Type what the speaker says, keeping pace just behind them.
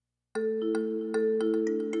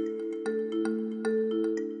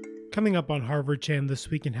Coming up on Harvard Chan This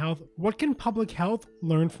Week in Health, what can public health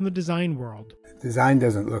learn from the design world? Design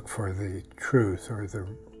doesn't look for the truth or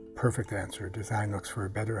the perfect answer. Design looks for a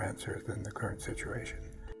better answer than the current situation.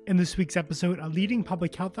 In this week's episode, a leading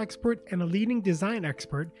public health expert and a leading design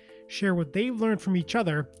expert share what they've learned from each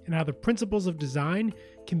other and how the principles of design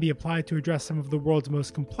can be applied to address some of the world's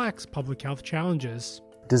most complex public health challenges.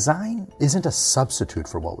 Design isn't a substitute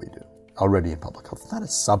for what we do already in public health. It's not a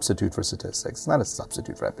substitute for statistics. It's not a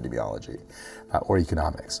substitute for epidemiology or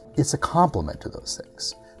economics. It's a complement to those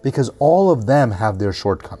things because all of them have their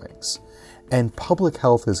shortcomings. And public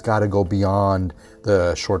health has got to go beyond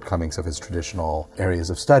the shortcomings of its traditional areas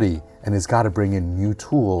of study and has got to bring in new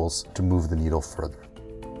tools to move the needle further.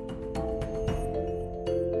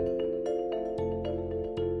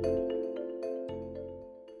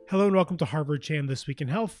 Hello and welcome to Harvard Chan This Week in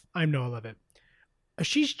Health. I'm Noah Levitt.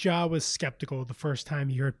 Ashish Jha was skeptical the first time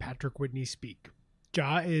he heard Patrick Whitney speak.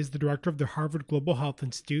 Jha is the director of the Harvard Global Health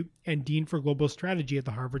Institute and dean for global strategy at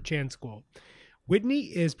the Harvard Chan School. Whitney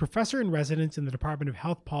is professor in residence in the Department of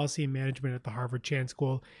Health Policy and Management at the Harvard Chan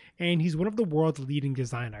School, and he's one of the world's leading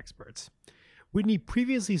design experts. Whitney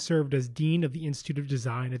previously served as dean of the Institute of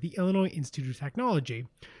Design at the Illinois Institute of Technology,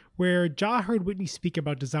 where Jha heard Whitney speak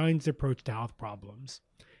about design's approach to health problems.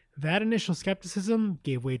 That initial skepticism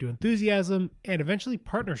gave way to enthusiasm and eventually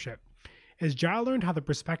partnership, as Jha learned how the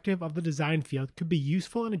perspective of the design field could be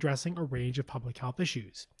useful in addressing a range of public health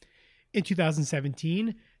issues. In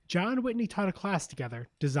 2017, Jha and Whitney taught a class together,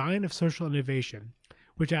 Design of Social Innovation,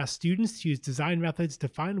 which asked students to use design methods to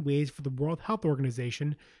find ways for the World Health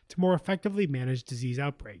Organization to more effectively manage disease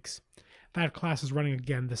outbreaks. That class is running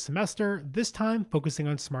again this semester, this time focusing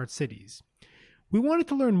on smart cities. We wanted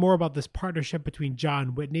to learn more about this partnership between Jha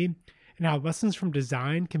and Whitney and how lessons from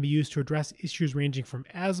design can be used to address issues ranging from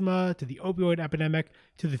asthma to the opioid epidemic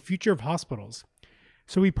to the future of hospitals.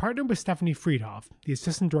 So we partnered with Stephanie Friedhoff, the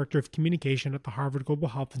Assistant Director of Communication at the Harvard Global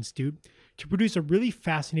Health Institute, to produce a really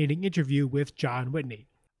fascinating interview with Jha and Whitney.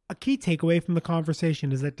 A key takeaway from the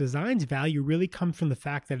conversation is that design's value really comes from the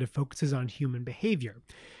fact that it focuses on human behavior,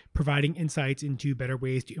 providing insights into better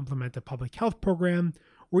ways to implement a public health program,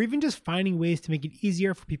 or even just finding ways to make it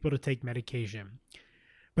easier for people to take medication.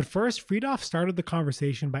 But first, Friedhoff started the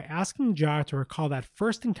conversation by asking Jha to recall that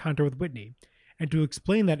first encounter with Whitney and to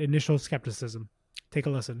explain that initial skepticism. Take a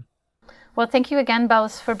listen. Well, thank you again,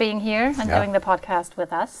 both, for being here and doing the podcast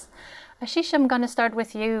with us. Ashish, I'm going to start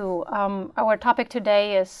with you. Our topic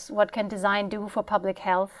today is what can design do for public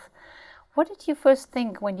health? What did you first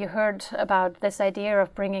think when you heard about this idea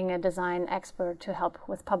of bringing a design expert to help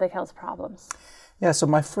with public health problems? Yeah, so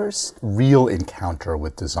my first real encounter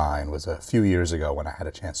with design was a few years ago when I had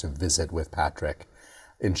a chance to visit with Patrick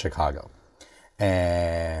in Chicago.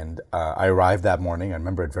 And I arrived that morning, I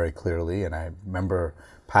remember it very clearly, and I remember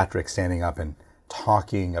Patrick standing up and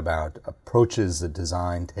talking about approaches that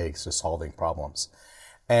design takes to solving problems.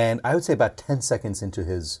 And I would say about 10 seconds into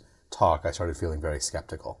his talk, I started feeling very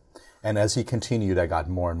skeptical. And as he continued, I got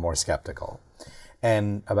more and more skeptical.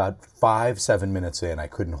 And about 5-7 minutes in, I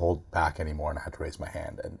couldn't hold back anymore and I had to raise my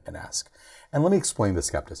hand and ask. And let me explain the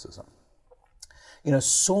skepticism. You know,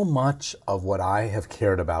 so much of what I have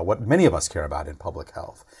cared about, what many of us care about in public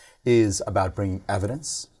health, is about bringing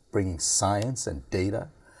evidence, bringing science and data,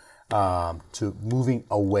 to moving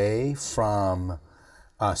away from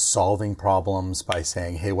solving problems by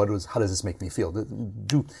saying, hey, how does this make me feel?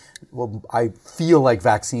 I feel like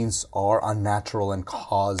vaccines are unnatural and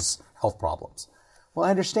cause health problems. Well,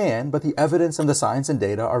 I understand, but the evidence and the science and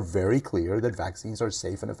data are very clear that vaccines are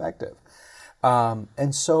safe and effective.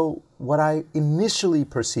 And so what I initially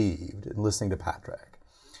perceived in listening to Patrick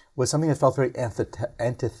was something that felt very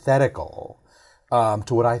antithetical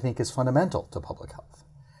to what I think is fundamental to public health.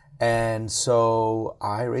 And so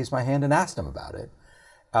I raised my hand and asked him about it.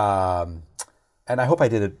 And I hope I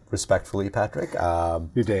did it respectfully, Patrick.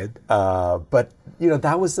 You did. But, you know,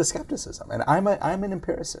 that was the skepticism. And I'm an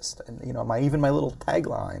empiricist. And, you know, my little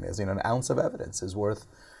tagline is, you know, an ounce of evidence is worth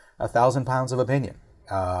 1,000 pounds of opinion.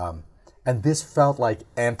 And this felt like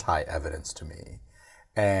anti-evidence to me.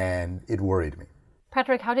 And it worried me.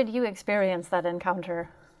 Patrick, how did you experience that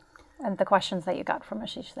encounter and the questions that you got from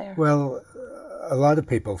Ashish there? Well, a lot of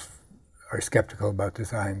people are skeptical about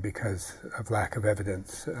design because of lack of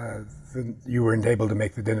evidence. You weren't able to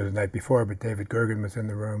make the dinner the night before, but David Gergen was in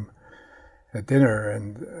the room at dinner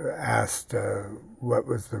and asked what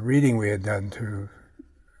was the reading we had done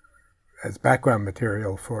as background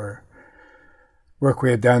material for work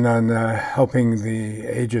we had done on helping the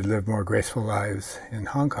aged live more graceful lives in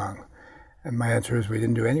Hong Kong. And my answer is we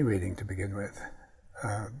didn't do any reading to begin with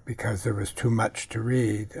because there was too much to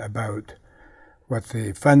read about what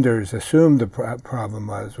the funders assumed the problem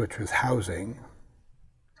was, which was housing.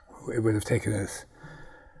 It would have taken us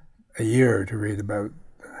a year to read about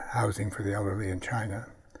housing for the elderly in China.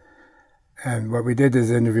 And what we did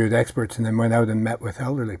is interviewed experts and then went out and met with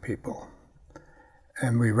elderly people.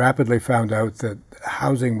 And we rapidly found out that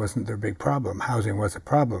housing wasn't their big problem. Housing was a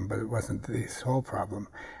problem, but it wasn't the sole problem.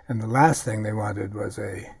 And the last thing they wanted was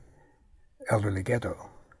a elderly ghetto.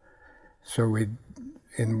 So we,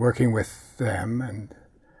 in working with them and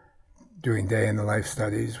doing day in the life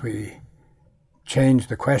studies, we changed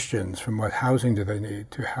the questions from what housing do they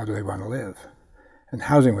need to how do they want to live. And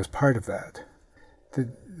housing was part of that.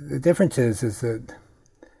 The difference is that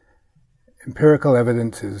empirical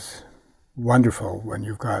evidence is wonderful when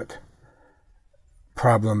you've got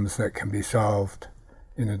problems that can be solved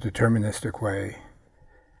in a deterministic way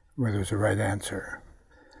where there's a right answer.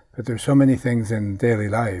 But there's so many things in daily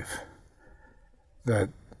life that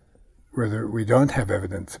where we don't have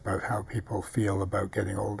evidence about how people feel about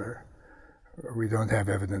getting older, or we don't have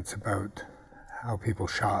evidence about how people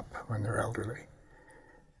shop when they're elderly.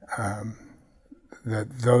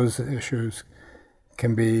 That those issues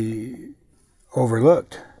can be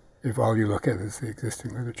overlooked if all you look at is the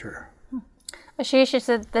existing literature. Ashish, is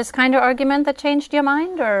it this kind of argument that changed your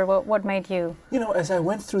mind, or what made you? You know, as I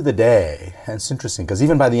went through the day, and it's interesting, because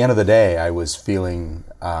even by the end of the day, I was feeling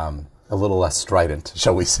a little less strident,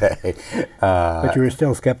 shall we say. But you were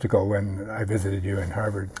still skeptical when I visited you in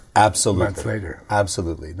Harvard months later.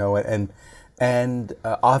 Absolutely. No, and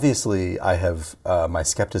obviously I have, my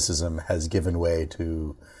skepticism has given way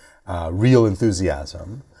to real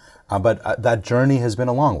enthusiasm, but that journey has been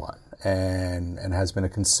a long one and has been a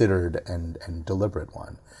considered and deliberate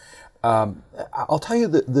one. I'll tell you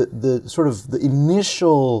the sort of the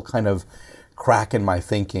initial kind of crack in my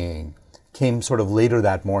thinking came sort of later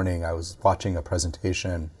that morning. I was watching a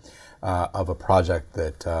presentation of a project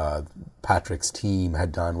that Patrick's team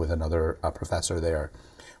had done with another professor there,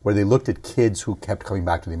 where they looked at kids who kept coming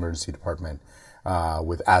back to the emergency department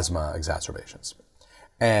with asthma exacerbations.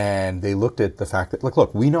 And they looked at the fact that,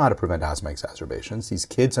 look, we know how to prevent asthma exacerbations. These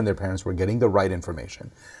kids and their parents were getting the right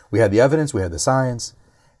information. We had the evidence, we had the science,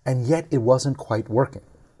 and yet it wasn't quite working.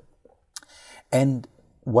 And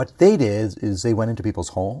what they did is they went into people's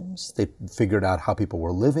homes, they figured out how people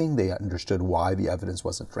were living, they understood why the evidence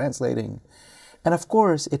wasn't translating. And of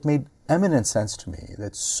course, it made eminent sense to me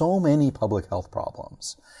that so many public health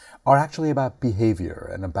problems are actually about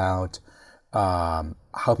behavior and about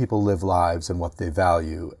how people live lives and what they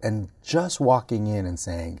value. And just walking in and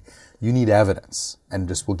saying, you need evidence, and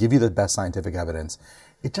just we'll give you the best scientific evidence,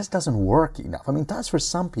 it just doesn't work enough. I mean, it does for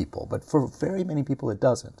some people, but for very many people it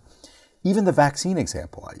doesn't. Even the vaccine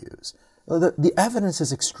example I use, the evidence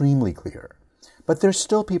is extremely clear, but there's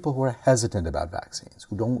still people who are hesitant about vaccines,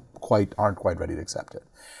 who aren't quite ready to accept it.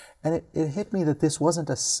 And it hit me that this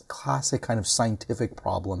wasn't a classic kind of scientific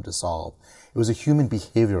problem to solve. It was a human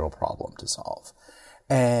behavioral problem to solve.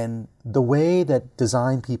 And the way that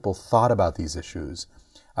design people thought about these issues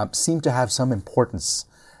seemed to have some importance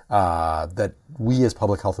that we as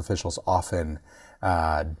public health officials often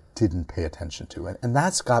didn't pay attention to. And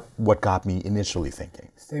that's what got me initially thinking.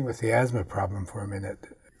 Staying with the asthma problem for a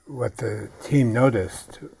minute, what the team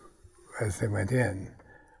noticed as they went in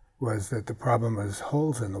was that the problem was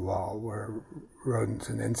holes in the wall where rodents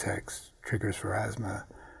and insects, triggers for asthma,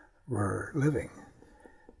 were living.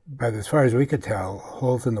 But as far as we could tell,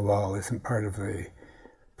 holes in the wall isn't part of the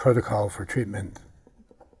protocol for treatment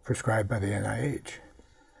prescribed by the NIH.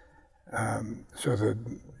 So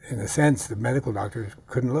in a sense, the medical doctors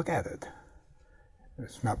couldn't look at it.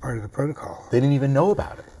 It's not part of the protocol. They didn't even know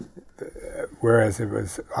about it. Whereas it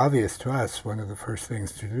was obvious to us, one of the first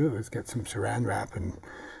things to do is get some saran wrap and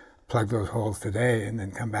plug those holes today and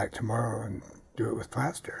then come back tomorrow and do it with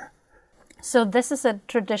plaster. So this is a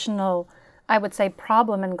traditional, I would say,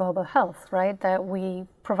 problem in global health, right? That we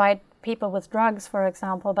provide people with drugs, for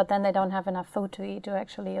example, but then they don't have enough food to eat to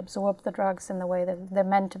actually absorb the drugs in the way that they're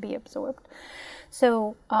meant to be absorbed.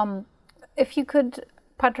 So if you could,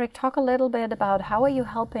 Patrick, talk a little bit about how are you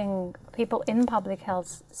helping people in public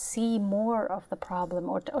health see more of the problem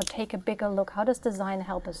or take a bigger look? How does design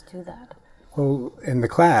help us do that? Well, in the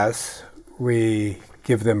class, we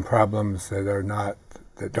give them problems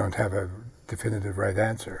that don't have a definitive right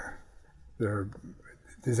answer.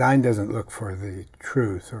 Design doesn't look for the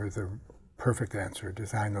truth or the perfect answer.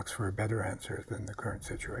 Design looks for a better answer than the current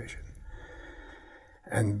situation,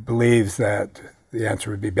 and believes that the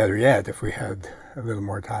answer would be better yet if we had a little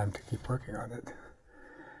more time to keep working on it.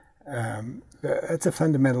 That's a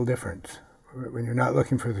fundamental difference. When you're not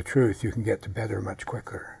looking for the truth, you can get to better much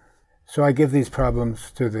quicker. So I give these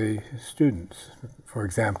problems to the students. For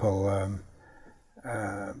example,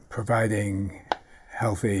 providing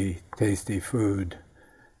healthy, tasty food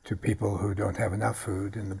to people who don't have enough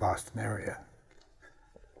food in the Boston area.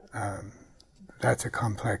 That's a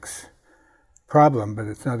complex problem, but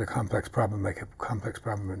it's not a complex problem like a complex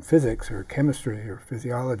problem in physics or chemistry or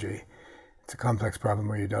physiology. It's a complex problem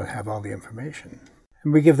where you don't have all the information.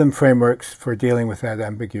 And we give them frameworks for dealing with that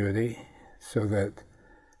ambiguity so that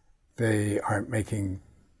they aren't making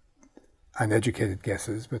uneducated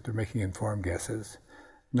guesses, but they're making informed guesses,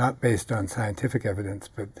 not based on scientific evidence,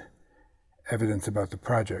 but evidence about the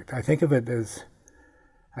project. I think of it as,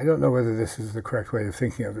 I don't know whether this is the correct way of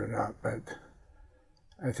thinking of it or not, but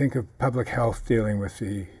I think of public health dealing with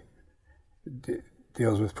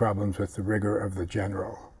deals with problems with the rigor of the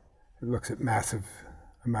general. It looks at massive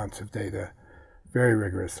amounts of data very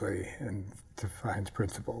rigorously and defines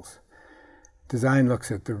principles. Design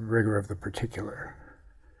looks at the rigor of the particular.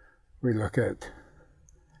 We look at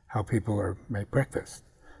how people make breakfast,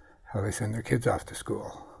 how they send their kids off to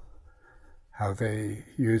school, how they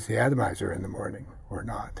use the atomizer in the morning or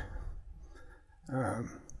not.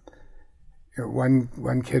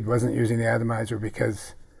 One kid wasn't using the atomizer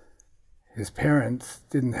because his parents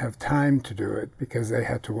didn't have time to do it because they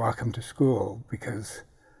had to walk him to school because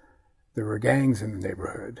there were gangs in the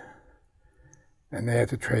neighborhood. And they had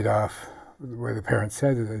to trade off, the way the parents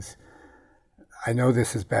said it is, I know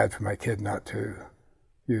this is bad for my kid not to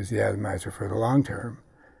use the atomizer for the long term,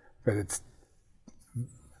 but it's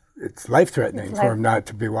life-threatening for him not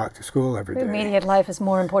to be walked to school every day. Immediate life is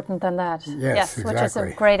more important than that. Yes, exactly. Which is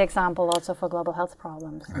a great example also for global health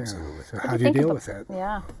problems. Absolutely. So how do you deal with that?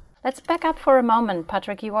 Yeah. Let's back up for a moment.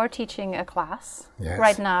 Patrick, you are teaching a class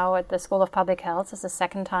right now at the School of Public Health. This is the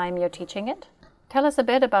second time you're teaching it. Tell us a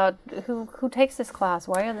bit about who takes this class.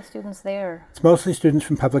 Why are the students there? It's mostly students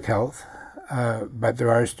from public health, but there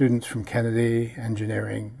are students from Kennedy,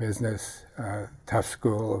 engineering, business. Tufts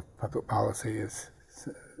School of Public Policy has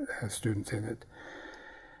students in it.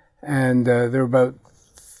 And there are about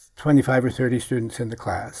 25 or 30 students in the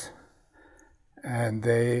class. And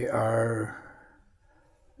they are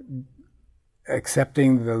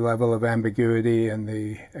accepting the level of ambiguity and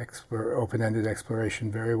the open-ended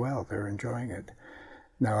exploration very well. They're enjoying it.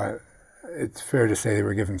 Now, it's fair to say they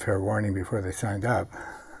were given fair warning before they signed up.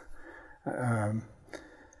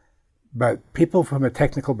 But people from a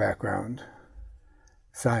technical background,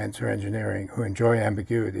 science or engineering, who enjoy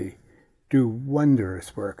ambiguity, do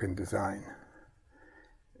wondrous work in design.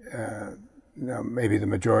 Now, maybe the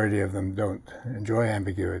majority of them don't enjoy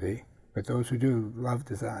ambiguity, but those who do love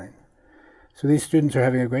design. So these students are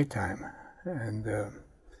having a great time, and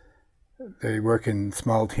they work in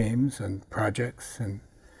small teams and projects and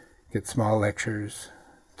get small lectures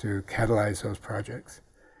to catalyze those projects.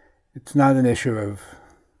 It's not an issue of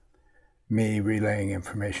me relaying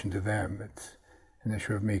information to them. It's an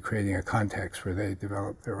issue of me creating a context where they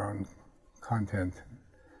develop their own content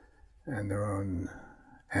and their own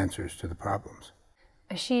answers to the problems.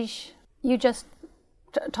 Ashish, you just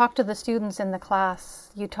talk to the students in the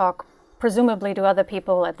class. You talk presumably to other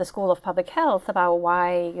people at the School of Public Health about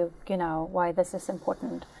why why this is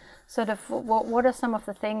important. Sort of, what are some of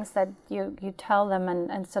the things that you tell them,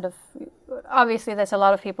 and sort of, obviously there's a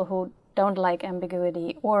lot of people who don't like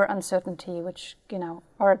ambiguity or uncertainty, which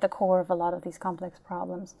are at the core of a lot of these complex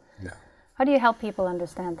problems. Yeah. How do you help people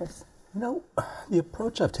understand this? The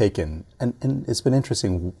approach I've taken, and it's been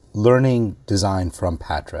interesting learning design from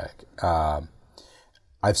Patrick.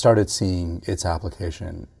 I've started seeing its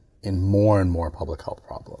application in more and more public health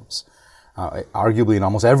problems. Arguably in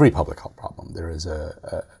almost every public health problem, there is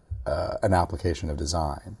an application of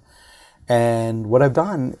design. And what I've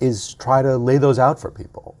done is try to lay those out for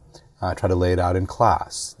people. Try to lay it out in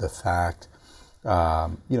class. The fact,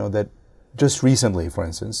 that just recently, for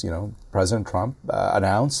instance, President Trump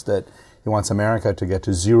announced that he wants America to get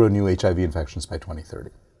to 0 new HIV infections by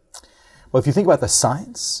 2030. Well, if you think about the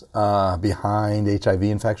science behind HIV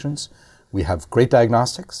infections, we have great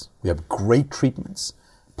diagnostics, we have great treatments.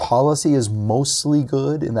 Policy is mostly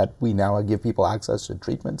good in that we now give people access to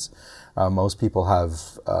treatments. Most people have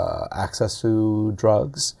access to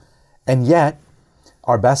drugs. And yet,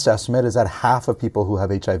 our best estimate is that half of people who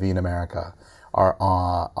have HIV in America are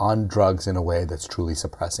on drugs in a way that's truly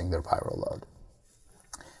suppressing their viral load.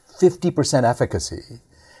 50% efficacy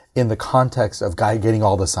in the context of getting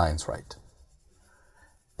all the science right.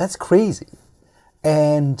 That's crazy.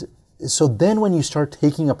 And so then when you start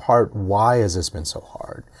taking apart why has this been so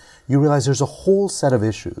hard, you realize there's a whole set of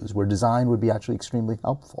issues where design would be actually extremely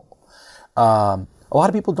helpful. A lot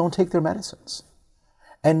of people don't take their medicines.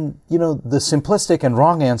 And, the simplistic and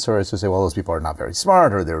wrong answer is to say, well, those people are not very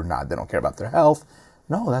smart, or they don't care about their health.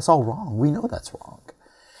 No, that's all wrong. We know that's wrong.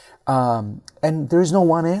 And there's no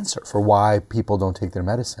one answer for why people don't take their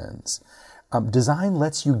medicines. Design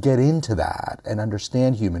lets you get into that and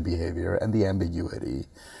understand human behavior and the ambiguity,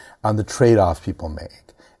 the trade-offs people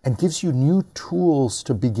make, and gives you new tools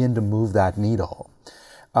to begin to move that needle.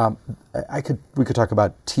 We could talk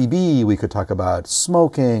about TB, we could talk about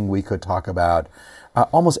smoking, we could talk about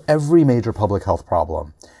almost every major public health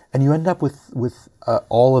problem, and you end up with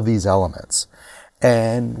all of these elements.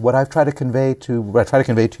 And what I try to convey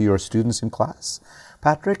to your students in class,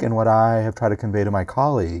 Patrick, and what I have tried to convey to my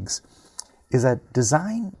colleagues, is that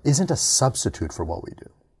design isn't a substitute for what we do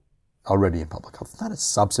already in public health. It's not a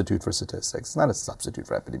substitute for statistics. It's not a substitute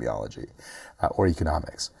for epidemiology or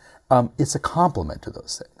economics. It's a complement to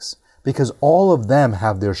those things, because all of them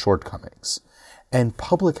have their shortcomings. And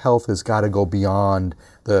public health has got to go beyond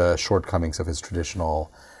the shortcomings of its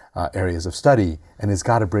traditional areas of study, and has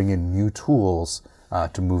got to bring in new tools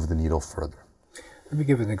to move the needle further. Let me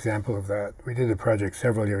give an example of that. We did a project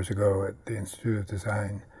several years ago at the Institute of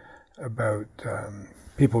Design about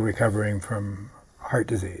people recovering from heart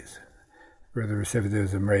disease, where the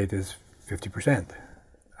recidivism rate is 50%.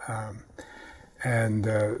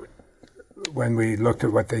 When we looked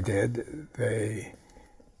at what they did, they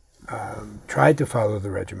tried to follow the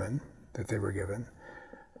regimen that they were given.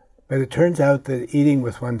 But it turns out that eating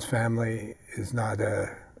with one's family is not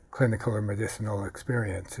a clinical or medicinal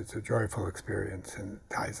experience. It's a joyful experience and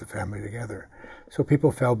ties the family together. So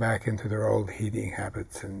people fell back into their old eating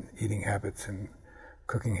habits and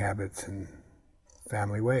cooking habits and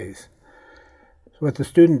family ways. So what the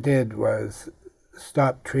student did was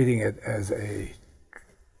stop thinking of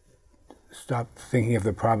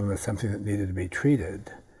the problem as something that needed to be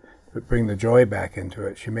treated, but bring the joy back into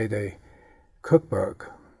it. She made a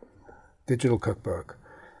cookbook, digital cookbook,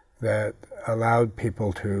 that allowed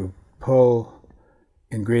people to pull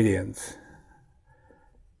ingredients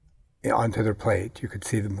onto their plate. You could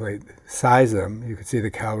see the plate, size them. You could see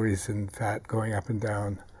the calories and fat going up and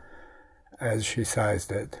down as she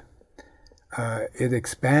sized it. It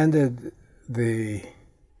expanded the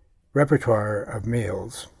repertoire of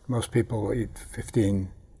meals. Most people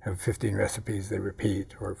have 15 recipes they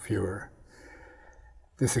repeat or fewer.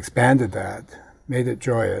 This expanded that, made it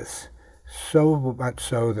joyous, so much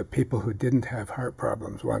so that people who didn't have heart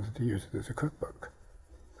problems wanted to use it as a cookbook.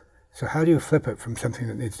 So how do you flip it from something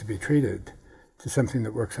that needs to be treated to something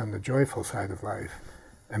that works on the joyful side of life?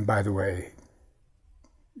 And by the way,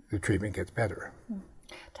 the treatment gets better.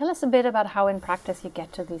 Tell us a bit about how in practice you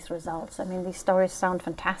get to these results. I mean, these stories sound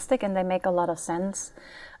fantastic and they make a lot of sense.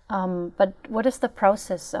 But what is the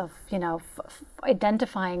process of,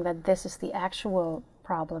 identifying that this is the actual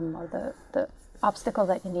problem or the obstacle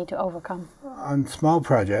that you need to overcome? On small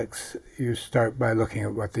projects, you start by looking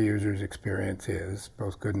at what the user's experience is,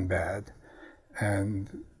 both good and bad,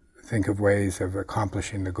 and think of ways of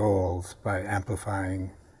accomplishing the goals by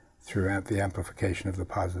amplifying through the amplification of the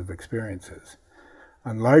positive experiences.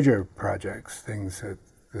 On larger projects, things at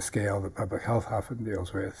the scale that public health often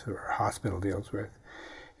deals with, or a hospital deals with,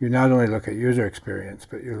 you not only look at user experience,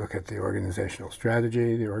 but you look at the organizational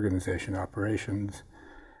strategy, the organization operations,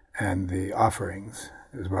 and the offerings,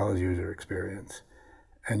 as well as user experience.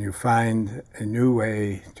 And you find a new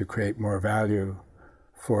way to create more value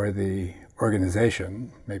for the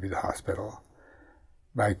organization, maybe the hospital,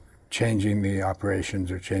 by changing the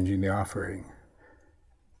operations or changing the offering.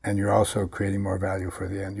 And you're also creating more value for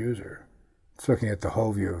the end user. It's looking at the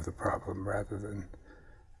whole view of the problem rather than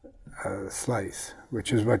a slice,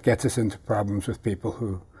 which is what gets us into problems with people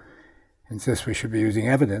who insist we should be using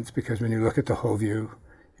evidence, because when you look at the whole view,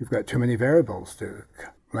 you've got too many variables to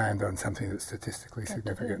land on something that's statistically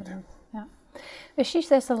significant. Yeah. Ashish,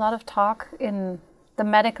 there's a lot of talk in the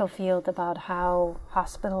medical field about how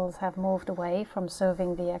hospitals have moved away from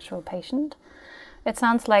serving the actual patient. It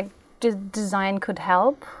sounds like design could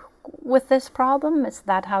help with this problem. Is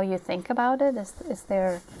that how you think about it? Is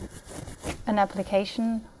there an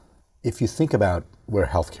application? If you think about where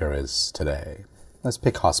healthcare is today, let's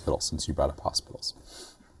pick hospitals, since you brought up hospitals.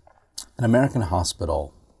 An American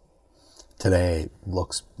hospital today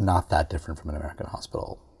looks not that different from an American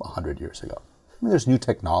hospital 100 years ago. I mean, there's new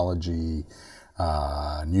technology,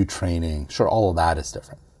 new training. Sure, all of that is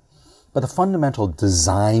different. But the fundamental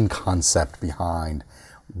design concept behind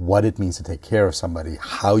what it means to take care of somebody,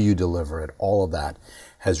 how you deliver it, all of that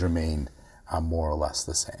has remained more or less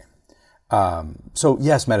the same. So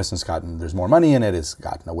yes, medicine's there's more money in it, it's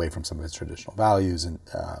gotten away from some of its traditional values,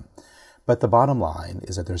 But the bottom line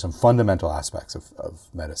is that there's some fundamental aspects of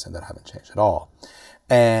medicine that haven't changed at all.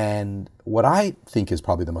 And what I think is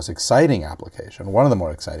probably the most exciting application, one of the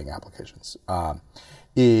more exciting applications,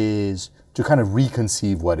 is to kind of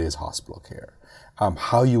reconceive what is hospital care.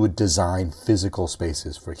 How you would design physical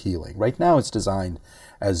spaces for healing. Right now it's designed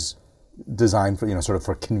for, sort of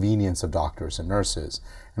for convenience of doctors and nurses.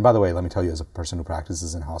 And by the way, let me tell you, as a person who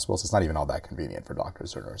practices in hospitals, it's not even all that convenient for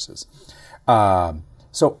doctors or nurses.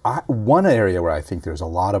 So one area where I think there's a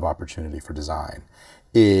lot of opportunity for design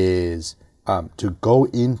is to go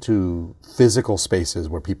into physical spaces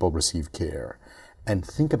where people receive care and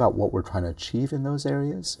think about what we're trying to achieve in those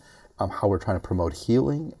areas, how we're trying to promote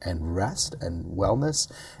healing and rest and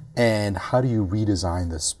wellness, and how do you redesign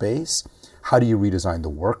the space? How do you redesign the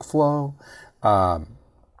workflow?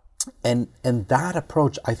 And that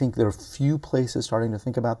approach, I think there are few places starting to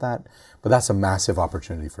think about that, but that's a massive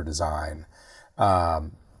opportunity for design.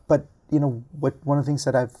 But one of the things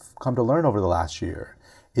that I've come to learn over the last year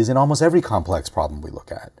is in almost every complex problem we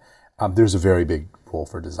look at, there's a very big role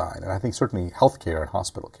for design. And I think certainly healthcare and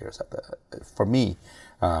hospital care is for me,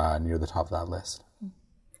 near the top of that list.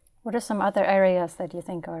 What are some other areas that you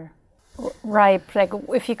think are ripe? Like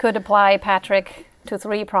if you could apply Patrick to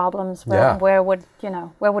 3 problems, where would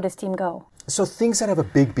his team go? So things that have a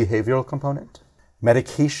big behavioral component,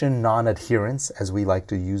 medication non-adherence, as we like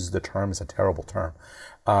to use the term, is a terrible term.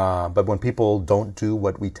 But when people don't do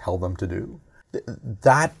what we tell them to do,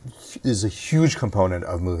 that is a huge component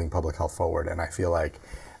of moving public health forward. And I feel like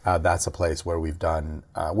that's a place where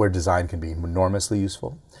where design can be enormously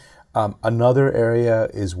useful. Another area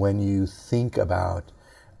is when you think about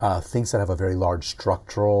things that have a very large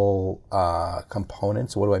structural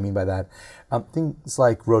component. So what do I mean by that? Things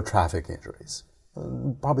like road traffic injuries,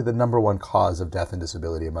 probably the number one cause of death and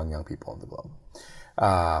disability among young people in the globe.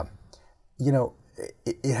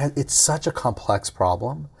 It's such a complex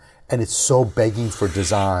problem, and it's so begging for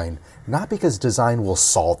design, not because design will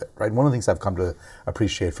solve it, right? One of the things I've come to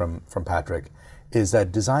appreciate from Patrick is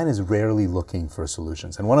that design is rarely looking for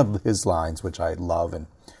solutions. And one of his lines, which I love and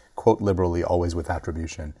quote liberally, always with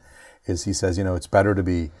attribution, is he says, it's better to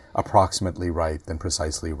be approximately right than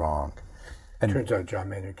precisely wrong. And turns out John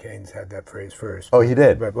Maynard Keynes had that phrase first. Oh, he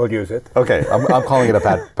did? But we'll use it. Okay, I'm calling it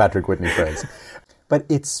a Patrick Whitney phrase. But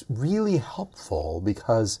it's really helpful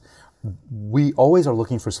because we always are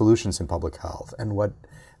looking for solutions in public health. And what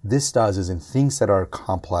this does is in things that are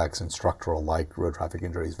complex and structural, like road traffic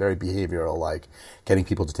injuries, very behavioral, like getting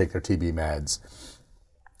people to take their TB meds,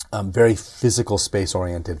 very physical space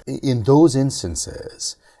oriented. In those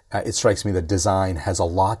instances, it strikes me that design has a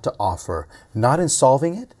lot to offer, not in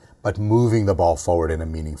solving it, but moving the ball forward in a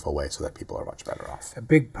meaningful way so that people are much better off. A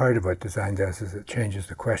big part of what design does is it changes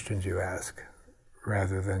the questions you ask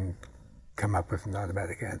rather than come up with an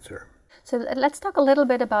automatic answer. So let's talk a little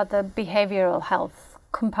bit about the behavioral health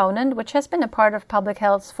component, which has been a part of public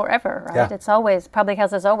health forever, right? Yeah. Public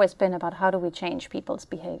health has always been about how do we change people's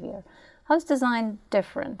behavior. How's design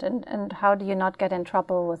different, and how do you not get in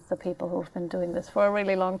trouble with the people who've been doing this for a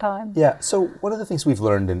really long time? Yeah, so one of the things we've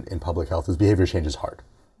learned in public health is behavior change is hard,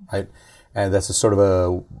 right? And that's a sort of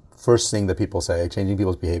a first thing that people say, changing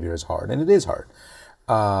people's behavior is hard, and it is hard.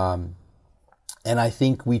 And I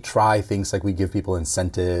think we try things like we give people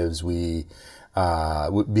incentives.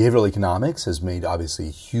 Behavioral economics has made obviously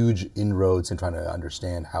huge inroads in trying to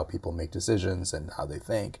understand how people make decisions and how they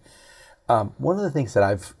think. One of the things that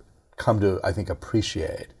I've come to, I think,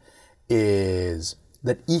 appreciate is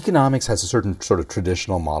that economics has a certain sort of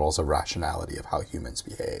traditional models of rationality of how humans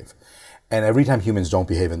behave. And every time humans don't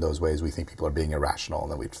behave in those ways, we think people are being irrational,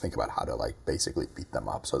 and then we think about how to basically beat them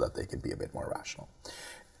up so that they can be a bit more rational.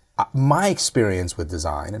 My experience with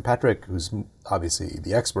design, and Patrick, who's obviously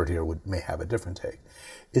the expert here, may have a different take,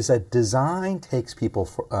 is that design takes people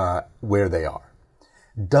where they are,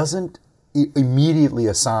 doesn't immediately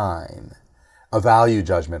assign a value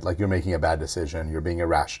judgment like you're making a bad decision, you're being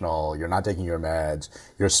irrational, you're not taking your meds,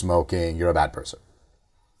 you're smoking, you're a bad person.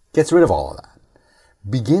 Gets rid of all of that.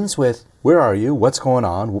 Begins with, where are you? What's going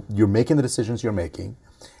on? You're making the decisions you're making.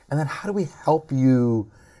 And then how do we help you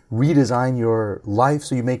redesign your life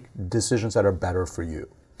so you make decisions that are better for you?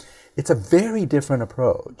 It's a very different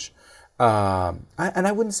approach. And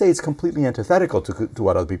I wouldn't say it's completely antithetical to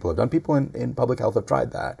what other people have done. People in public health have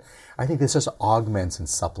tried that. I think this just augments and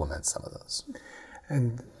supplements some of those.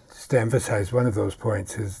 And just to emphasize one of those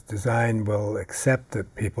points is design will accept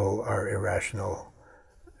that people are irrational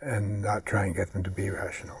and not try and get them to be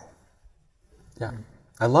rational. Yeah.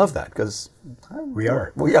 I love that because we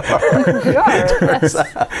are. We are.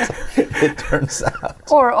 It turns out.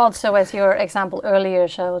 Or also, as your example earlier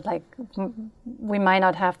showed, like we might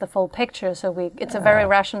not have the full picture. So it's a very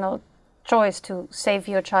rational choice to save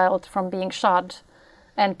your child from being shot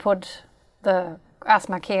and put the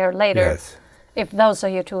asthma care later. Yes. If those are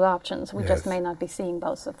your two options, we Yes. just may not be seeing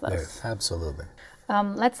both of those. Yes. Absolutely.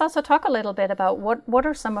 Let's also talk a little bit about what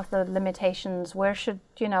are some of the limitations. Where should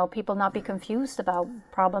people not be confused about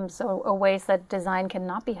problems or ways that design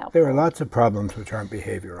cannot be helpful? There are lots of problems which aren't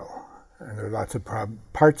behavioral, and there are lots of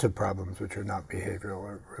parts of problems which are not behavioral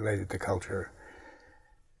or related to culture.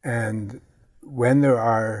 And when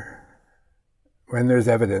there's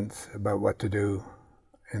evidence about what to do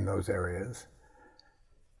in those areas,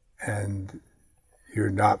 and you're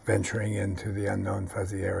not venturing into the unknown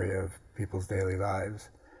fuzzy area of people's daily lives,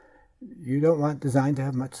 you don't want design to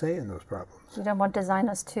have much say in those problems. You don't want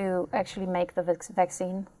designers to actually make the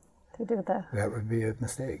vaccine, to do the... That would be a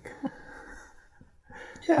mistake.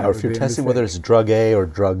 Yeah, or if you're testing whether it's drug A or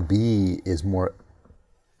drug B is more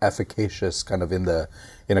efficacious kind of in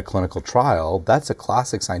a clinical trial, that's a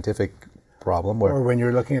classic scientific problem. Or when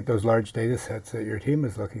you're looking at those large data sets that your team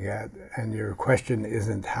is looking at, and your question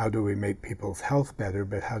isn't how do we make people's health better,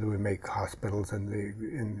 but how do we make hospitals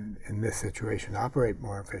in this situation operate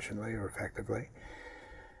more efficiently or effectively.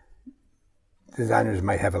 Designers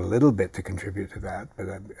might have a little bit to contribute to that, but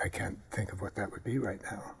I can't think of what that would be right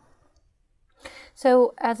now.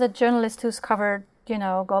 So as a journalist who's covered,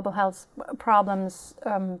 global health problems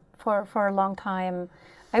for a long time,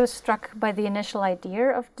 I was struck by the initial idea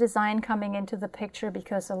of design coming into the picture,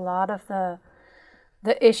 because a lot of the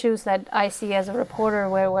issues that I see as a reporter,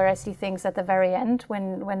 where I see things at the very end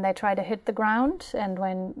when they try to hit the ground, and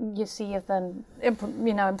when you see if the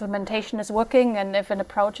implementation is working and if an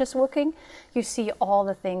approach is working, you see all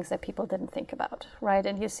the things that people didn't think about, right?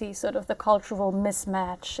 And you see sort of the cultural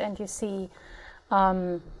mismatch, and you see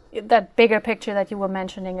that bigger picture that you were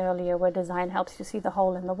mentioning earlier, where design helps you see the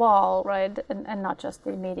hole in the wall, right? And not just the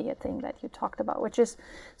immediate thing that you talked about, which is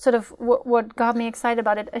sort of what got me excited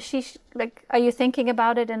about it. Ashish, are you thinking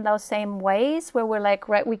about it in those same ways, where we're like,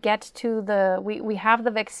 right, we get to we have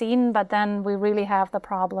the vaccine, but then we really have the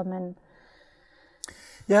problem? And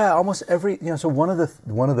yeah, almost every, so one of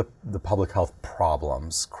the public health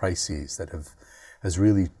problems, crises that has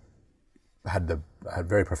really had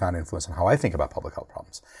very profound influence on how I think about public health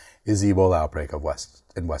problems is the Ebola outbreak in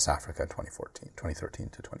West Africa in 2013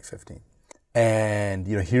 to 2015. And,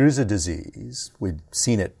 here's a disease, we'd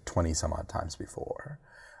seen it 20 some odd times before.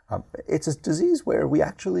 It's a disease where we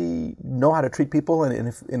actually know how to treat people, and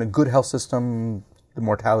if in a good health system, the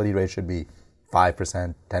mortality rate should be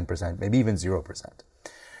 5%, 10%, maybe even 0%.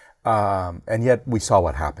 And yet we saw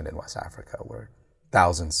what happened in West Africa, where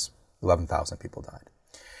 11,000 people died.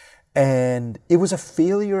 And it was a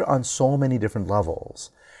failure on so many different levels.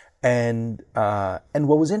 And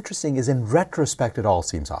what was interesting is, in retrospect, it all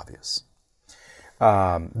seems obvious.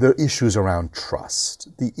 The issues around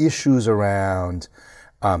trust, the issues around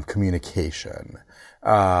communication.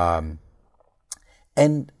 And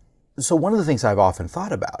so one of the things I've often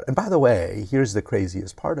thought about, and by the way, here's the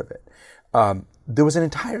craziest part of it. There was an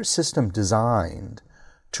entire system designed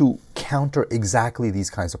to counter exactly these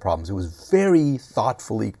kinds of problems. It was very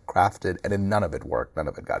thoughtfully crafted, and then none of it worked. None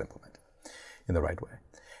of it got implemented in the right way.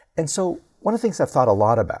 And so one of the things I've thought a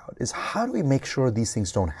lot about is, how do we make sure these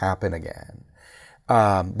things don't happen again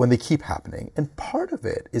when they keep happening? And part of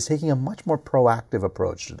it is taking a much more proactive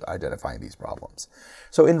approach to identifying these problems.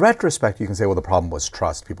 So in retrospect, you can say, well, the problem was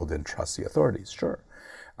trust. People didn't trust the authorities. Sure.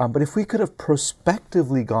 But if we could have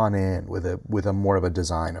prospectively gone in with a more of a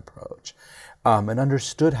design approach, and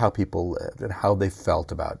understood how people lived and how they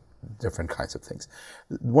felt about different kinds of things.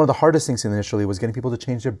 One of the hardest things initially was getting people to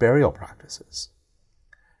change their burial practices,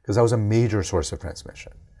 because that was a major source of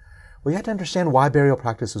transmission. Well, you had to understand why burial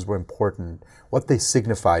practices were important, what they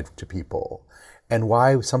signified to people, and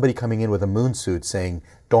why somebody coming in with a moon suit saying,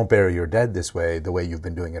 don't bury your dead this way, the way you've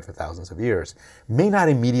been doing it for thousands of years, may not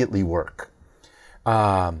immediately work.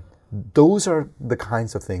 Those are the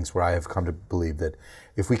kinds of things where I have come to believe that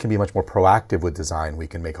if we can be much more proactive with design, we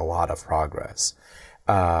can make a lot of progress.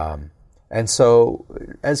 And so,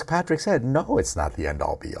 as Patrick said, no, it's not the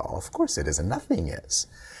end-all be-all. Of course it isn't. Nothing is.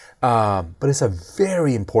 But it's a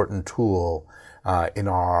very important tool in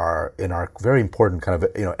our very important kind of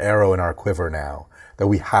arrow in our quiver now that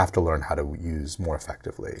we have to learn how to use more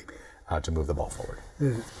effectively to move the ball forward.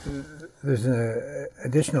 There's an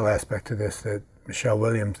additional aspect to this that Michelle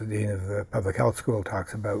Williams, the Dean of the Public Health School,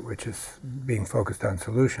 talks about, which is being focused on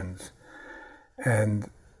solutions. And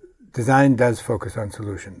design does focus on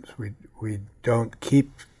solutions. We don't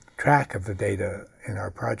keep track of the data in our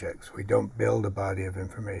projects. We don't build a body of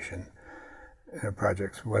information in a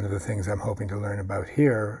project. One of the things I'm hoping to learn about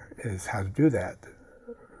here is how to do that.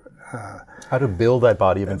 How to build that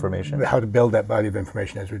body of information? How to build that body of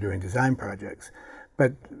information as we're doing design projects.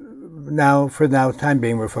 But for now, time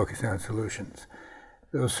being, we're focusing on solutions.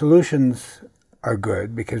 Those solutions are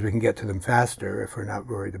good because we can get to them faster if we're not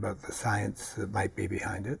worried about the science that might be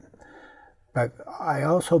behind it. But I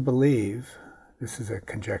also believe, this is a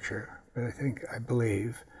conjecture, but I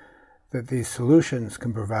believe that these solutions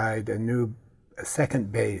can provide a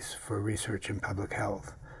second base for research in public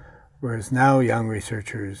health. Whereas now young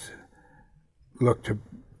researchers look to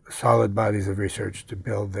solid bodies of research to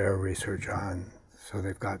build their research on, so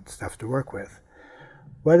they've got stuff to work with.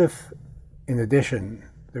 What if, in addition,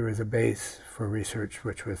 there was a base for research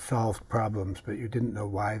which was solved problems, but you didn't know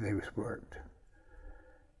why they worked?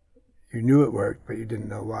 You knew it worked, but you didn't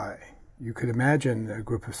know why. You could imagine a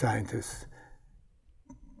group of scientists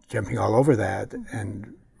jumping all over that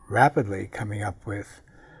and rapidly coming up with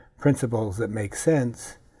principles that make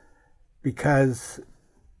sense because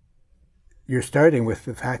you're starting with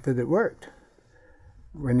the fact that it worked.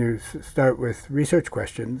 When you start with research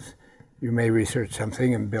questions, you may research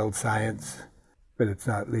something and build science, but it's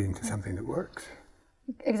not leading to something that works.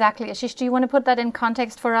 Exactly. Ashish, do you want to put that in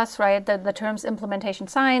context for us, right? The terms implementation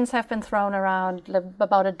science have been thrown around.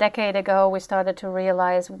 About a decade ago, we started to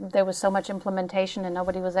realize there was so much implementation and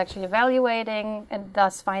nobody was actually evaluating and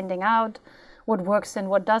thus finding out what works and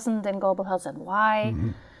what doesn't in global health and why.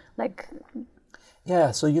 Mm-hmm.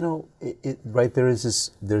 Yeah, so there's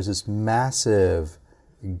this massive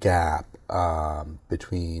gap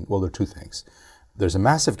between, there are two things. There's a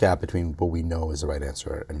massive gap between what we know is the right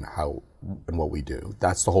answer and what we do.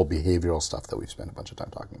 That's the whole behavioral stuff that we've spent a bunch of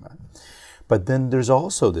time talking about. But then there's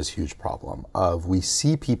also this huge problem of we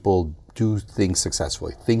see people do things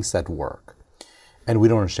successfully, things that work, and we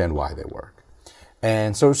don't understand why they work.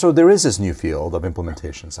 And so there is this new field of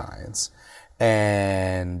implementation science.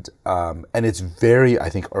 And it's very, I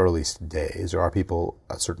think, early days. There are people,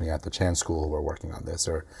 certainly at the Chan School, who are working on this,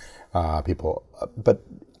 or people. But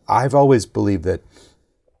I've always believed that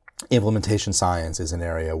implementation science is an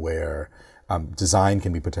area where design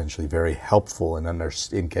can be potentially very helpful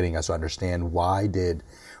in getting us to understand why did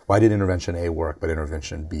intervention A work, but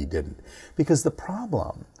intervention B didn't. Because the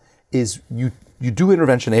problem is you do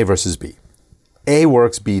intervention A versus B. A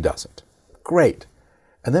works, B doesn't. Great.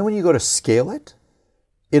 And then when you go to scale it,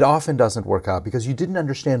 it often doesn't work out because you didn't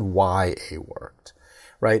understand why A worked,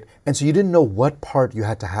 right? And so you didn't know what part you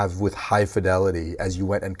had to have with high fidelity as you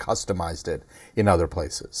went and customized it in other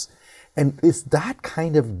places. And it's that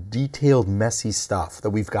kind of detailed, messy stuff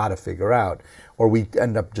that we've got to figure out, or we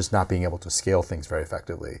end up just not being able to scale things very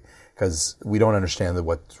effectively because we don't understand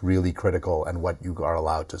what's really critical and what you are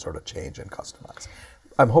allowed to sort of change and customize.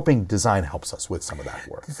 I'm hoping design helps us with some of that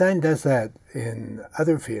work. Design does that in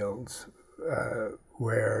other fields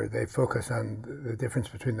where they focus on the difference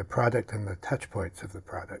between the product and the touch points of the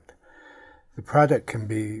product. The product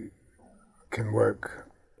can work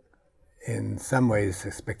in some ways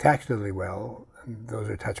spectacularly well, and those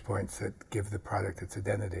are touch points that give the product its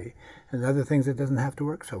identity, and other things it doesn't have to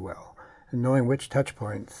work so well. And knowing which touch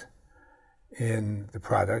points in the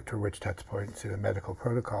product or which touch points in a medical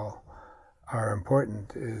protocol are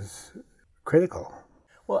important is critical.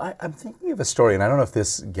 Well, I'm thinking of a story, and I don't know if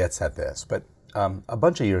this gets at this, but a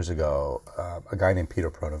bunch of years ago, a guy named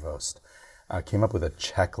Peter Pronovost came up with a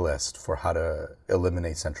checklist for how to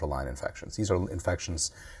eliminate central line infections. These are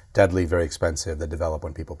infections, deadly, very expensive, that develop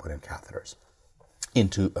when people put in catheters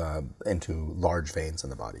into large veins in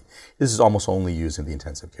the body. This is almost only used in the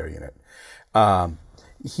intensive care unit.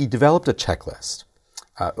 He developed a checklist.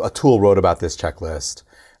 A tool wrote about this checklist,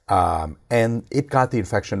 and it got the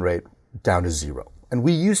infection rate down to 0. And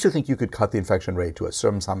we used to think you could cut the infection rate to a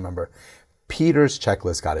certain some number. Peter's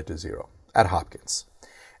checklist got it to 0 at Hopkins.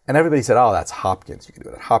 And everybody said, oh, that's Hopkins. You can do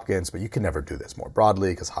it at Hopkins, but you can never do this more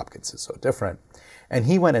broadly because Hopkins is so different. And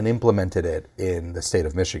he went and implemented it in the state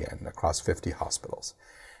of Michigan across 50 hospitals.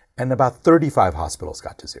 And about 35 hospitals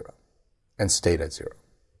got to 0 and stayed at 0.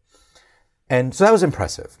 And so that was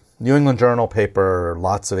impressive. New England Journal paper,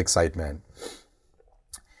 lots of excitement.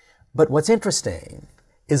 But what's interesting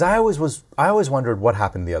is I always wondered what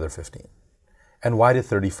happened to the other 15. And why did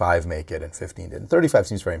 35 make it and 15 didn't? 35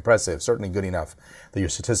 seems very impressive, certainly good enough that your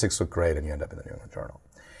statistics look great and you end up in the New England Journal.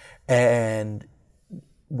 And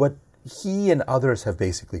what he and others have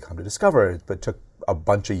basically come to discover, but took a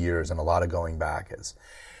bunch of years and a lot of going back, is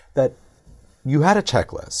that you had a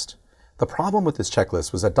checklist. The problem with this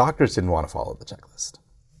checklist was that doctors didn't want to follow the checklist.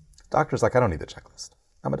 Doctors like, I don't need the checklist.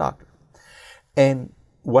 I'm a doctor. And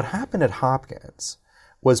what happened at Hopkins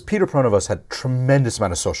was Peter Pronovost had tremendous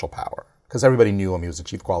amount of social power because everybody knew him. He was the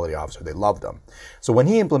chief quality officer. They loved him. So when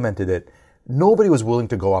he implemented it, nobody was willing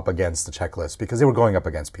to go up against the checklist because they were going up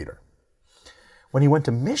against Peter. When he went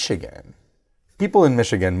to Michigan, people in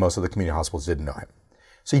Michigan, most of the community hospitals didn't know him.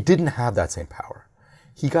 So he didn't have that same power.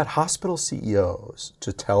 He got hospital CEOs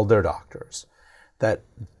to tell their doctors that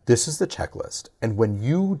this is the checklist, and when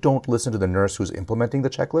you don't listen to the nurse who's implementing the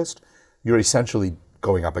checklist, you're essentially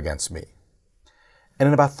going up against me. And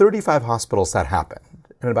in about 35 hospitals that happened.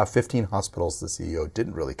 And in about 15 hospitals, the CEO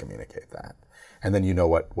didn't really communicate that. And then you know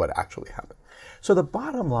what actually happened. So the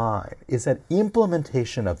bottom line is that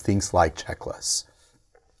implementation of things like checklists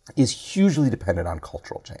is hugely dependent on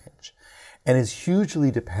cultural change and is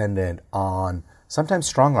hugely dependent on sometimes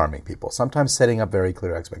strong-arming people, sometimes setting up very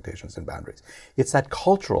clear expectations and boundaries. It's that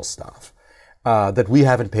cultural stuff that we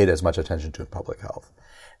haven't paid as much attention to in public health.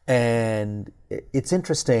 And it's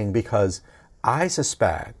interesting because I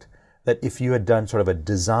suspect that if you had done sort of a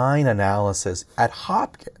design analysis at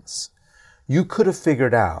Hopkins, you could have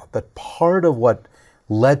figured out that part of what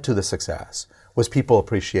led to the success was people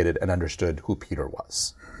appreciated and understood who Peter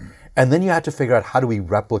was. And then you had to figure out, how do we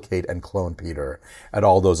replicate and clone Peter at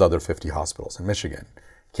all those other 50 hospitals in Michigan?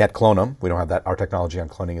 Can't clone them. We don't have that. Our technology on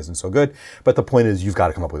cloning isn't so good. But the point is, you've got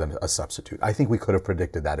to come up with a substitute. I think we could have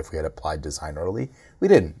predicted that if we had applied design early. We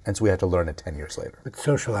didn't. And so we had to learn it 10 years later. But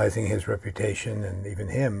socializing his reputation and even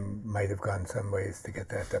him might have gone some ways to get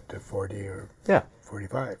that up to 40 or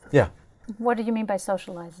 45. Yeah. What do you mean by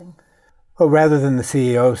socializing? Well, rather than the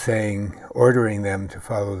CEO ordering them to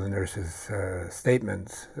follow the nurse's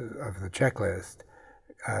statements of the checklist,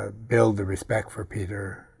 build the respect for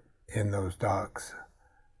Peter in those docs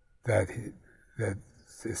that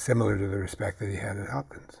is similar to the respect that he had at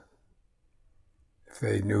Hopkins. If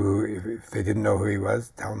they didn't know who he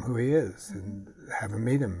was, tell him who he is and have him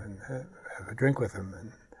meet him and have a drink with him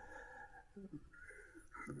and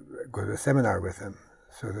go to a seminar with him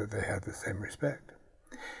so that they have the same respect.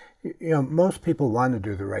 You know, most people want to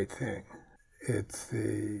do the right thing. It's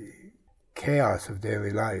the chaos of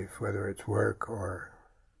daily life, whether it's work or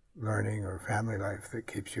learning or family life, that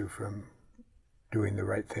keeps you from doing the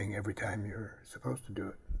right thing every time you're supposed to do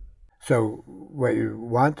it. So what you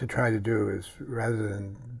want to try to do is, rather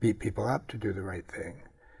than beat people up to do the right thing,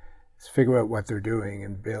 is figure out what they're doing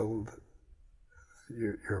and build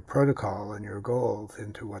your protocol and your goals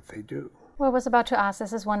into what they do. Well, I was about to ask,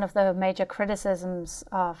 this is one of the major criticisms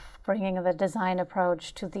of bringing the design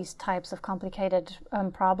approach to these types of complicated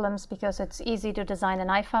problems, because it's easy to design an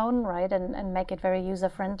iPhone, right, and make it very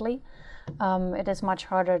user-friendly. It is much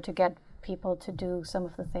harder to get people to do some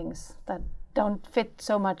of the things that don't fit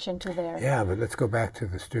so much into their... Yeah, but let's go back to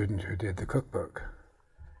the student who did the cookbook.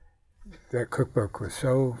 That cookbook was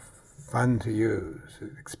so fun to use.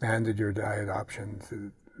 It expanded your diet options.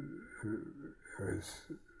 It was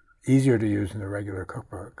easier to use than a regular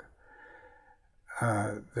cookbook.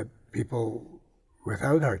 That people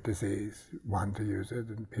without heart disease wanted to use it,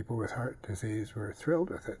 and people with heart disease were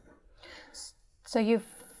thrilled with it. So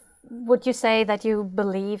would you say that you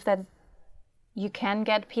believe that you can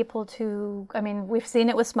get people to, I mean, we've seen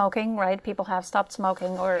it with smoking, right? People have stopped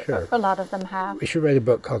smoking, or Sure. a lot of them have. We should write a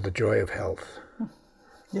book called The Joy of Health.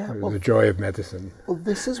 Yeah. Or The Joy of Medicine. Well,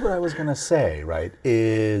 this is what I was going to say, right,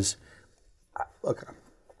 is, look,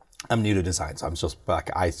 I'm new to design, so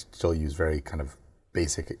I still use very kind of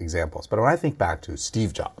basic examples. But when I think back to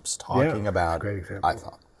Steve Jobs talking about great example.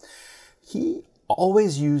 iPhone, he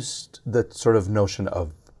always used the sort of notion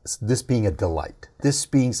of this being a delight, this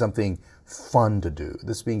being something fun to do,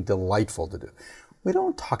 this being delightful to do. We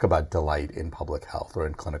don't talk about delight in public health or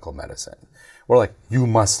in clinical medicine. We're like, you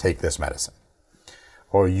must take this medicine,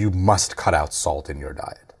 or you must cut out salt in your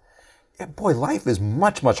diet. Yeah, boy, life is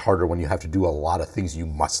much, much harder when you have to do a lot of things you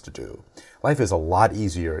must do. Life is a lot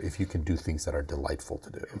easier if you can do things that are delightful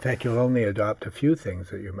to do. In fact, you'll only adopt a few things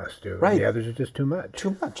that you must do. Right. And the others are just too much.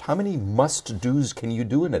 Too much. How many must-dos can you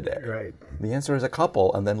do in a day? Right. The answer is a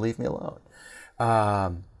couple, and then leave me alone.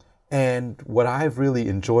 And what I've really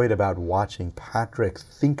enjoyed about watching Patrick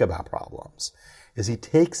think about problems is he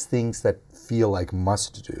takes things that feel like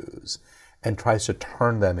must-dos and tries to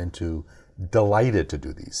turn them into delighted to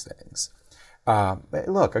do these things.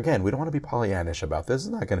 Look, again, we don't want to be Pollyannish about this.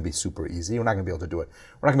 It's not going to be super easy. We're not going to be able to do it.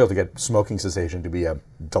 We're not going to be able to get smoking cessation to be a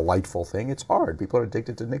delightful thing. It's hard. People are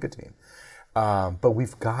addicted to nicotine. But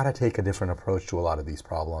we've got to take a different approach to a lot of these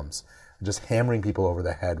problems. Just hammering people over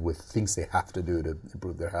the head with things they have to do to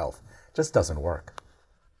improve their health just doesn't work.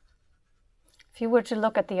 If you were to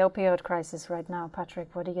look at the opioid crisis right now,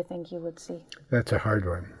 Patrick, what do you think you would see? That's a hard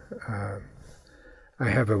one. I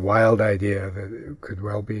have a wild idea that it could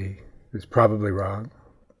well be, it's probably wrong,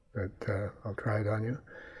 but I'll try it on you.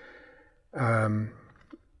 I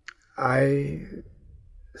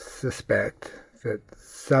suspect that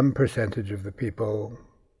some percentage of the people,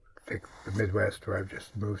 like the Midwest where I've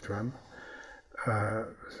just moved from,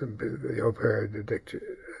 the opioid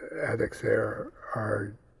addicts there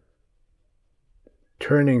are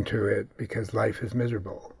turning to it because life is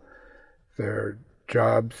miserable. Their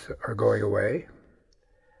jobs are going away.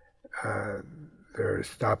 They're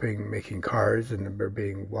stopping making cars and they're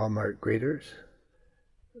being Walmart greeters.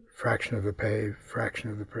 Fraction of the pay, fraction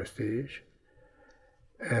of the prestige.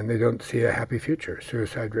 And they don't see a happy future.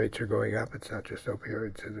 Suicide rates are going up. It's not just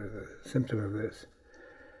opioids that are the symptom of this.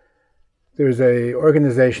 There's an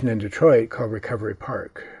organization in Detroit called Recovery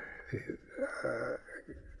Park.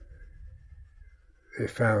 They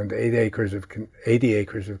found 80 acres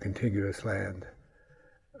of contiguous land,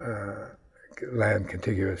 land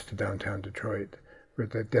contiguous to downtown Detroit,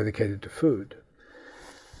 dedicated to food.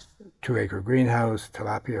 2-acre greenhouse,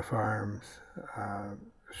 tilapia farms,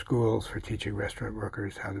 schools for teaching restaurant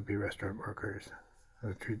workers how to be restaurant workers,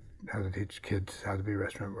 how to teach kids how to be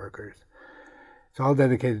restaurant workers. It's all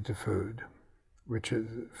dedicated to food,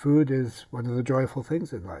 food is one of the joyful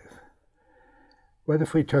things in life. What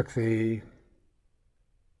if we took the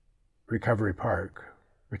Recovery Park,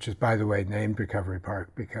 which is, by the way, named Recovery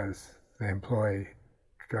Park because they employ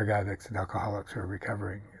drug addicts and alcoholics who are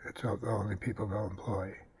recovering. It's the only people they'll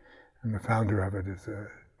employ. And the founder of it is a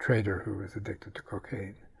trader who was addicted to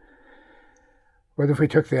cocaine. What if we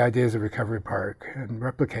took the ideas of Recovery Park and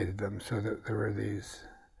replicated them so that there were these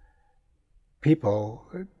people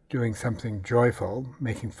doing something joyful,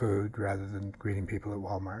 making food rather than greeting people at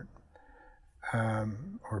Walmart,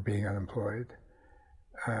 or being unemployed,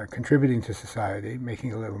 contributing to society,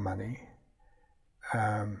 making a little money,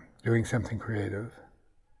 doing something creative.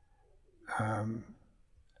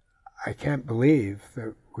 I can't believe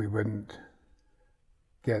that we wouldn't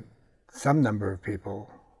get some number of people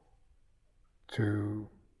to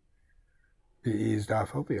be eased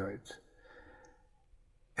off opioids.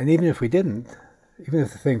 And even if we didn't, even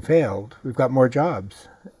if the thing failed, we've got more jobs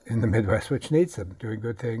in the Midwest, which needs them, doing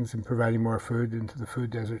good things and providing more food into the food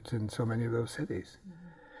deserts in so many of those cities. Mm-hmm.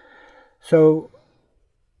 So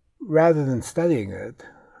rather than studying it,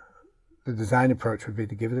 the design approach would be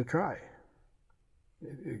to give it a try.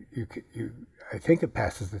 I think it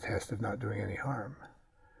passes the test of not doing any harm.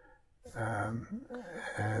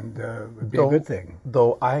 And would be a good thing.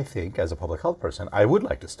 Though I think, as a public health person, I would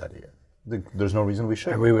like to study it. There's no reason we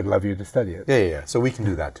shouldn't. And we would love you to study it. Yeah. So we can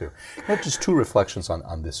do that too. I have just two reflections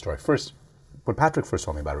on this story. First, when Patrick first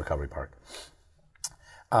told me about Recovery Park,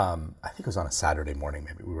 I think it was on a Saturday morning,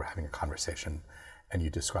 maybe we were having a conversation and you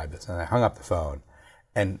described this. And I hung up the phone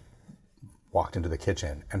and walked into the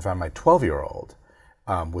kitchen and found my 12-year-old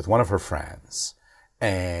with one of her friends,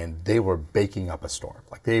 and they were baking up a storm.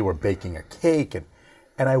 Like they were baking a cake,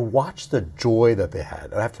 and I watched the joy that they had.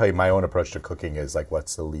 And I have to tell you, my own approach to cooking is like,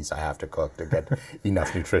 what's the least I have to cook to get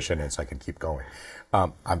enough nutrition in so I can keep going?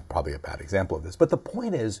 I'm probably a bad example of this, but the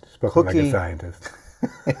point is, spoken like a scientist.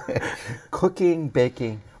 Cooking,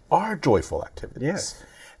 baking are joyful activities. Yes.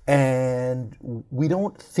 And we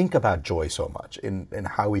don't think about joy so much in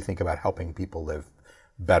how we think about helping people live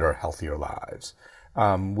better, healthier lives.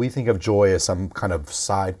 We think of joy as some kind of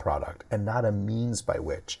side product and not a means by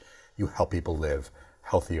which you help people live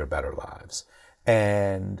healthier, better lives.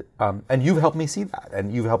 And you've helped me see that.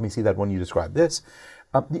 And you've helped me see that when you describe this.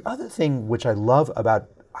 The other thing which I love about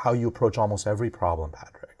how you approach almost every problem,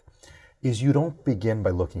 Patrick, is you don't begin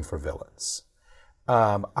by looking for villains.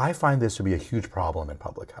 I find this to be a huge problem in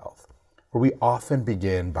public health, where we often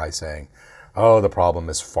begin by saying, oh, the problem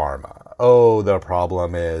is pharma. Oh, the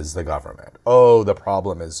problem is the government. Oh, the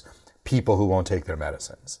problem is people who won't take their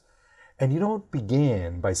medicines. And you don't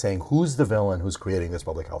begin by saying, who's the villain who's creating this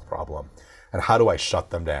public health problem? And how do I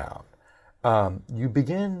shut them down? You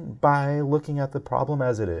begin by looking at the problem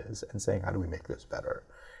as it is and saying, how do we make this better?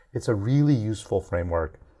 It's a really useful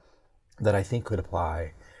framework that I think could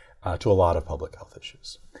apply to a lot of public health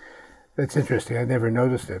issues. That's interesting. I never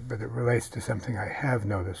noticed it, but it relates to something I have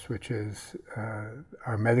noticed, which is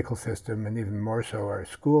our medical system, and even more so our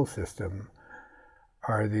school system,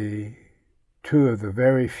 are the two of the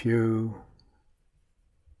very few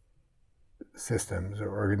systems or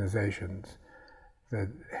organizations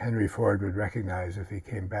that Henry Ford would recognize if he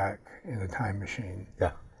came back in a time machine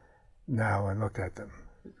now and looked at them.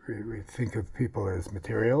 We think of people as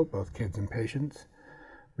material, both kids and patients.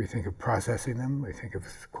 We think of processing them. We think of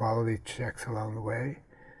quality checks along the way.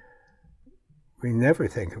 We never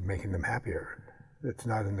think of making them happier. It's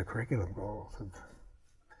not in the curriculum goals.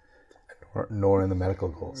 Nor in the medical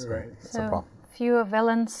goals. Right. That's a problem. Fewer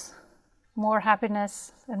villains, more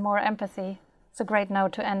happiness and more empathy. It's a great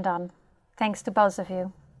note to end on. Thanks to both of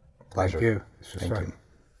you. Pleasure. Thank you. This was Thank fun. you.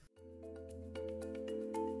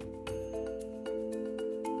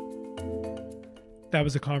 That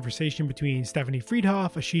was a conversation between Stephanie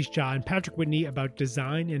Friedhoff, Ashish Jha, and Patrick Whitney about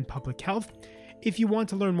design and public health. If you want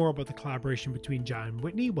to learn more about the collaboration between Jha and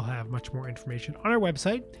Whitney, we'll have much more information on our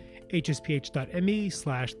website,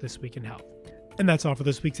 hsph.me/thisweekinhealth. And that's all for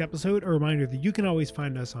this week's episode. A reminder that you can always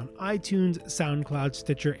find us on iTunes, SoundCloud,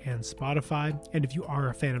 Stitcher, and Spotify. And if you are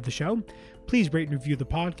a fan of the show, please rate and review the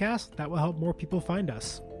podcast. That will help more people find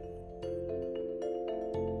us.